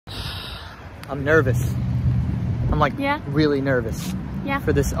I'm nervous. I'm like really nervous. Yeah.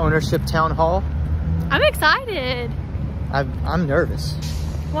 For this ownership town hall. I'm excited. I'm nervous.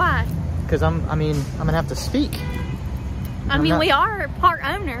 Why? Because I'm gonna have to speak. We are part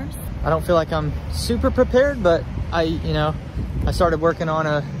owners. I don't feel like I'm super prepared, but I started working on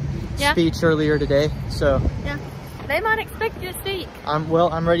a speech earlier today, so. Yeah, they might expect you to speak.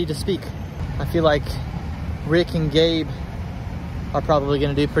 I'm ready to speak. I feel like Rick and Gabe are probably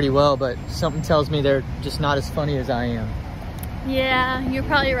gonna do pretty well, but something tells me they're just not as funny as I am. Yeah, you're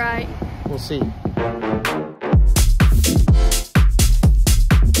probably right. We'll see.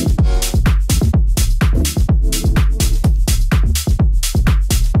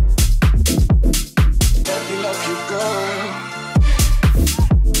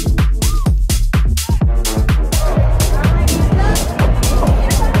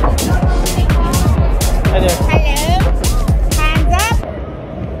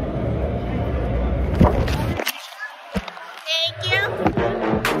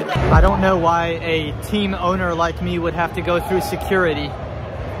 I don't know why a team owner like me would have to go through security.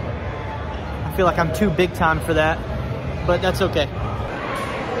 I feel like I'm too big time for that, but that's okay.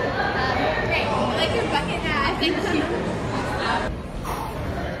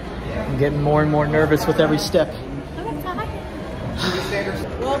 I'm getting more and more nervous with every step.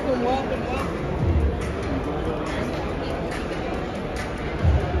 Welcome.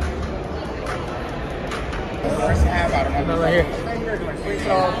 Right here.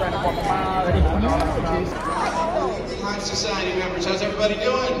 Hi, society members. How's everybody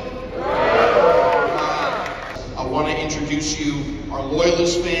doing? I want to introduce you, our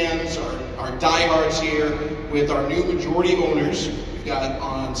loyalist fans, our diehards here, with our new majority owners. We've got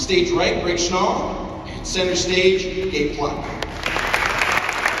on stage right, Schnall, and center stage, Gabe Plotkin.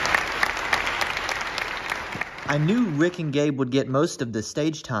 I knew Rick and Gabe would get most of the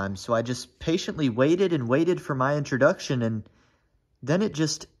stage time, so I just patiently waited and waited for my introduction, and then it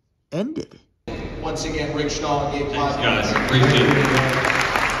just ended. Once again, Schnall and Gabe Plotkin. Thanks, guys. Appreciate it.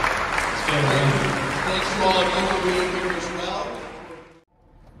 Thanks to all of you for being here as well.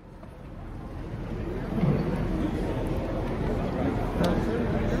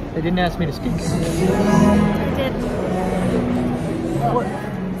 They didn't ask me to speak. What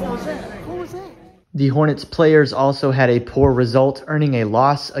was that? What was that? The Hornets players also had a poor result, earning a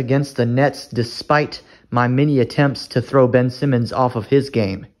loss against the Nets despite my many attempts to throw Ben Simmons off of his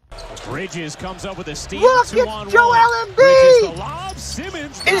game. Bridges comes up with a steal. Look, it's Joel Embiid!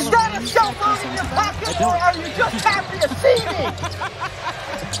 Is that a cell phone in your pocket, or are you just happy to see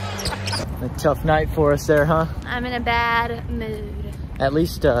me? A tough night for us there, huh? I'm in a bad mood. At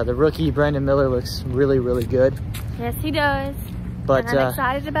least the rookie, Brandon Miller, looks really, really good. Yes, he does. But and I'm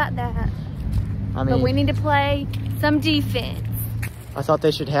excited about that. I mean, but we need to play some defense. I thought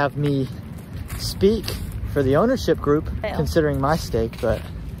they should have me speak for the ownership group, considering my stake, but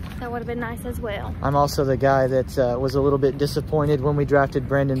that would have been nice as well. I'm also the guy that was a little bit disappointed when we drafted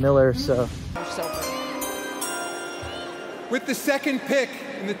Brandon Miller, so. With the second pick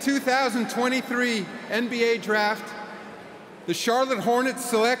in the 2023 NBA draft, the Charlotte Hornets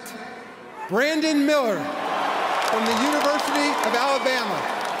select Brandon Miller from the University of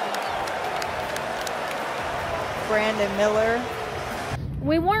Alabama. Brandon Miller.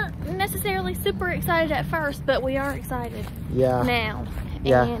 We weren't necessarily super excited at first, but we are excited. Yeah. Now.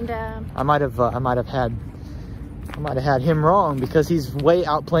 Yeah. And I might have had him wrong because he's way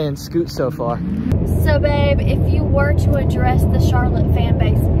outplaying Scoot so far. So, babe, if you were to address the Charlotte fan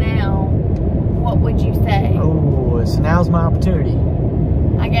base now, what would you say? Oh, so now's my opportunity.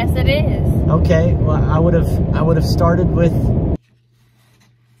 I guess it is. Okay. Well, I would have started with.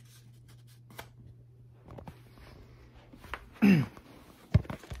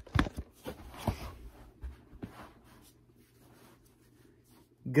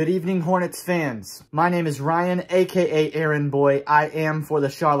 Good evening, Hornets fans. My name is Ryan, aka Aaron Boy. I am for the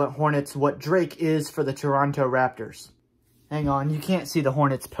Charlotte Hornets what Drake is for the Toronto Raptors. Hang on, you can't see the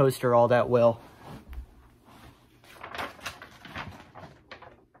Hornets poster all that well.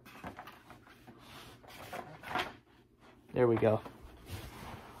 There we go.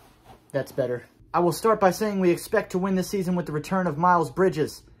 That's better. I will start by saying we expect to win this season with the return of Miles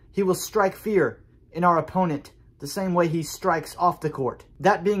Bridges. He will strike fear in our opponent the same way he strikes off the court.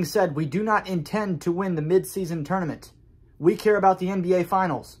 That being said, we do not intend to win the mid-season tournament. We care about the NBA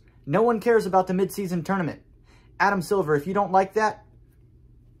Finals. No one cares about the mid-season tournament. Adam Silver, if you don't like that,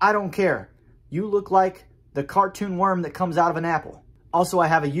 I don't care. You look like the cartoon worm that comes out of an apple. Also, I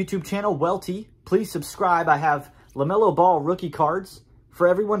have a YouTube channel, UUELTE. Please subscribe. I have LaMelo Ball rookie cards for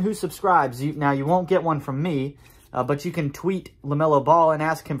everyone who subscribes. Now, you won't get one from me, But you can tweet LaMelo Ball and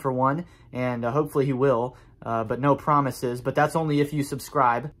ask him for one, and hopefully he will. But no promises, but that's only if you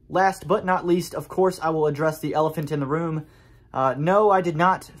subscribe. Last but not least, of course, I will address the elephant in the room. No, I did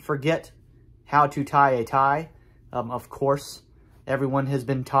not forget how to tie a tie. Of course, everyone has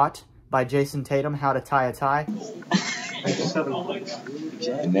been taught by Jason Tatum how to tie a tie. And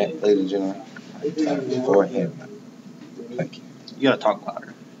that, ladies and gentlemen, for him. Thank you. You gotta talk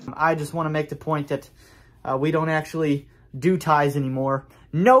louder. I just want to make the point that we don't actually do ties anymore.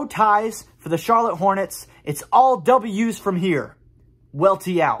 No ties for the Charlotte Hornets. It's all W's from here.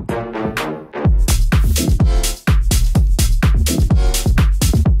 UUELTE out.